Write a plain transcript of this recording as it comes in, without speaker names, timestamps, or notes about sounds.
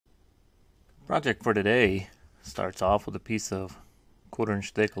Project for today starts off with a piece of 1/4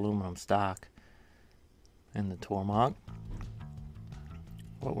 inch thick aluminum stock in the Tormach.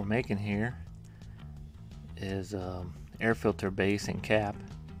 What we're making here is air filter base and cap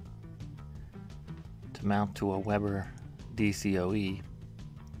to mount to a Weber DCOE.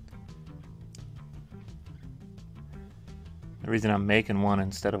 The reason I'm making one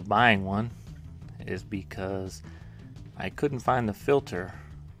instead of buying one is because I couldn't find the filter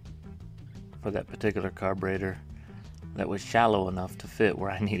for that particular carburetor that was shallow enough to fit where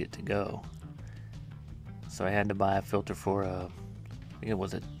I needed to go. So I had to buy a filter for I think it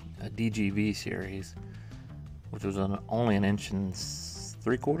was a DGV series, which was only 1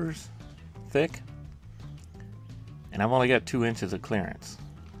 3/4 inches thick, and I've only got 2 inches of clearance.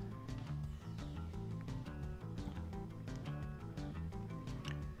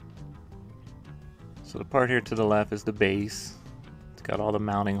 So the part here to the left is the base. It's got all the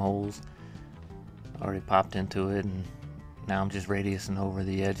mounting holes already popped into it, and now I'm just radiusing over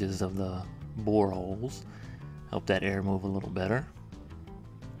the edges of the bore holes. Help that air move a little better.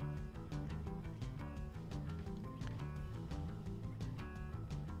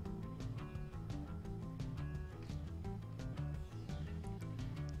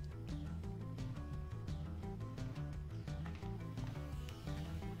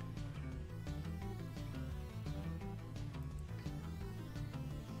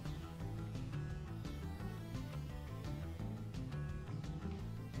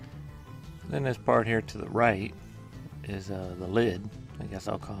 Then this part here to the right is the lid, I guess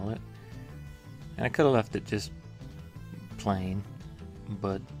I'll call it. And I could have left it just plain,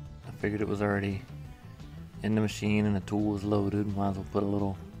 but I figured it was already in the machine and the tool was loaded. Might as well put a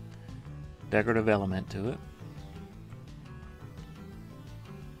little decorative element to it.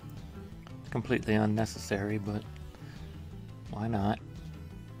 It's completely unnecessary, but why not?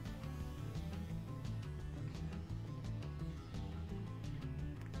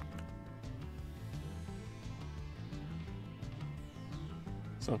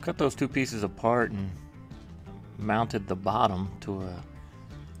 So I cut those two pieces apart and mounted the bottom to a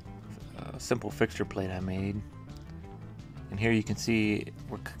simple fixture plate I made. And here you can see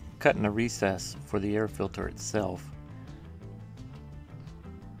we're cutting a recess for the air filter itself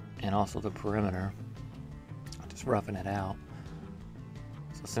and also the perimeter, just roughing it out.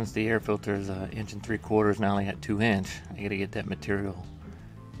 So since the air filter is 1 3/4 inches and I only got 2 inch, I gotta get that material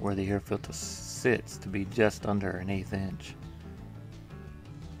where the air filter sits to be just under 1/8 inch,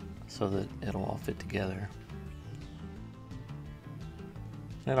 so that it'll all fit together.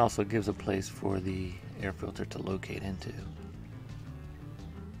 It also gives a place for the air filter to locate into.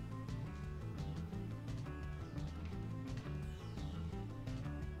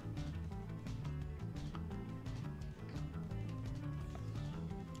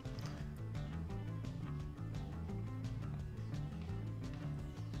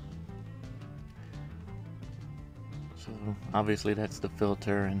 So obviously that's the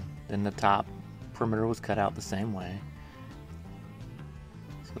filter, and then the top perimeter was cut out the same way.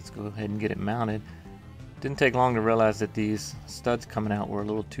 So let's go ahead and get it mounted. Didn't take long to realize that these studs coming out were a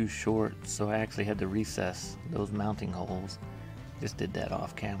little too short, so I actually had to recess those mounting holes. Just did that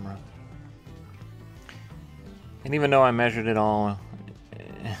off camera. And even though I measured it all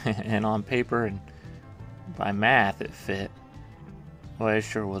and on paper and by math it fit, well, it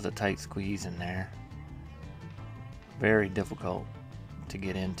sure was a tight squeeze in there. Very difficult to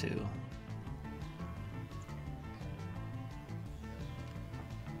get into.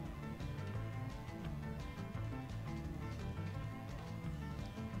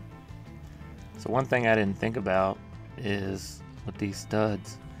 So one thing I didn't think about is with these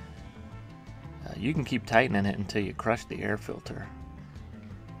studs, you can keep tightening it until you crush the air filter.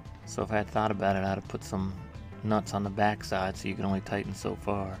 So if I had thought about it, I'd have put some nuts on the back side so you can only tighten so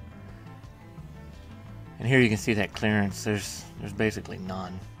far. And here you can see that clearance, there's basically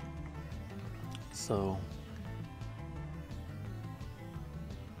none. So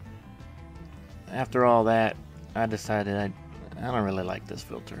after all that, I decided I don't really like this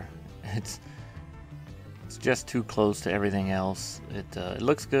filter. It's just too close to everything else. It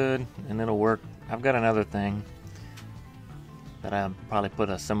looks good and it'll work. I've got another thing that I'll probably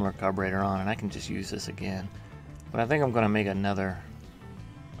put a similar carburetor on, and I can just use this again. But I think I'm going to make another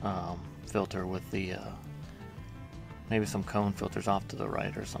filter with the maybe some cone filters off to the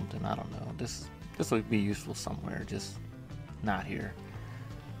right or something. I don't know. This would be useful somewhere, just not here.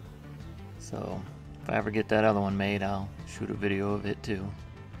 So if I ever get that other one made, I'll shoot a video of it too.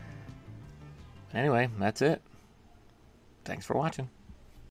 Anyway, that's it. Thanks for watching.